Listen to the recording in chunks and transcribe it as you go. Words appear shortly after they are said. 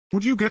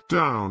Would you get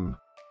down?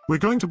 We're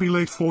going to be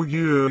late for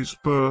Yury's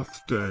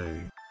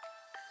birthday.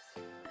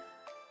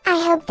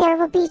 I hope there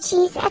will be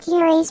cheese at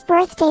Yury's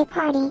birthday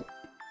party.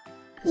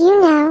 You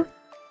know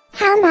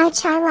how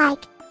much I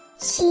like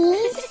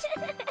cheese.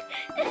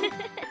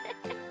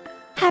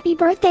 Happy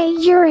birthday,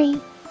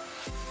 Yury!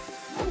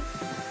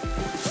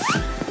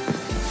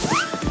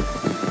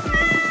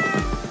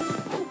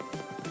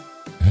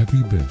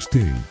 Happy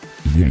birthday,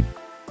 Yury.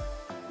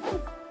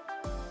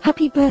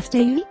 Happy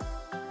birthday, Yury!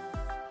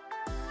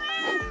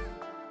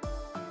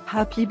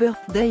 Happy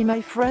birthday,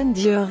 my friend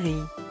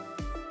Yury.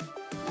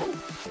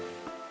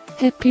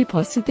 Happy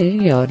birthday,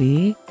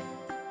 Yury.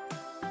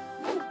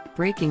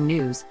 Breaking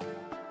news.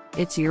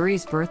 It's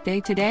Yury's birthday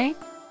today?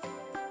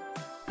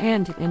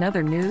 And in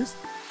other news,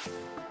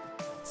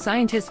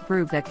 scientists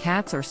prove that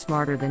cats are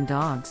smarter than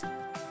dogs.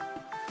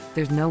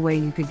 There's no way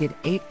you could get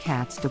 8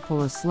 cats to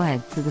pull a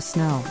sled through the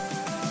snow.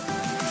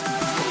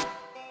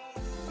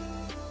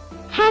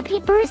 Happy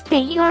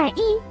birthday,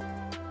 Yury!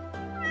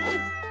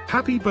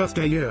 Happy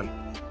birthday, Yury.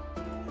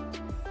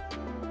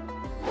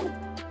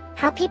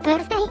 Happy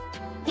birthday,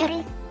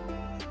 Yury!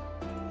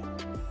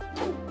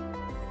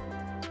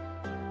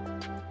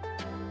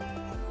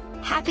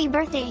 Happy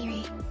birthday,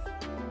 Yury!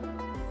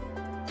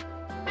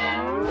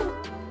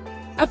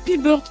 Happy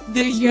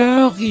birthday,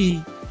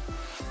 Yury.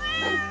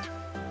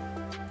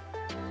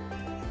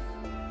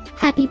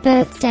 Happy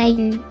birthday,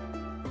 Yury!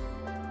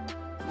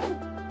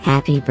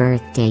 Happy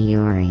birthday,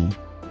 Yury.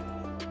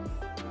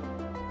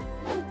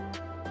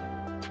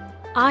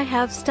 I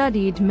have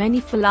studied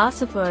many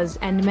philosophers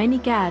and many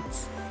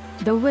cats.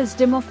 The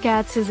wisdom of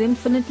cats is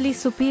infinitely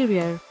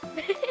superior.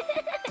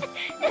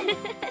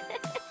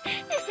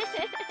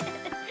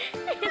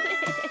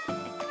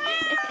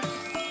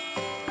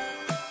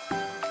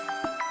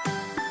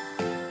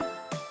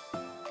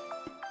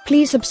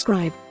 Please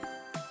subscribe,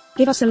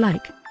 give us a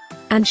like,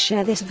 and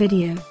share this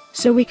video,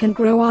 so we can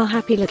grow our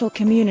happy little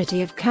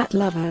community of cat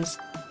lovers.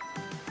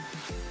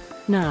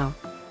 Now,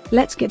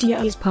 let's get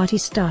Yury's party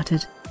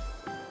started.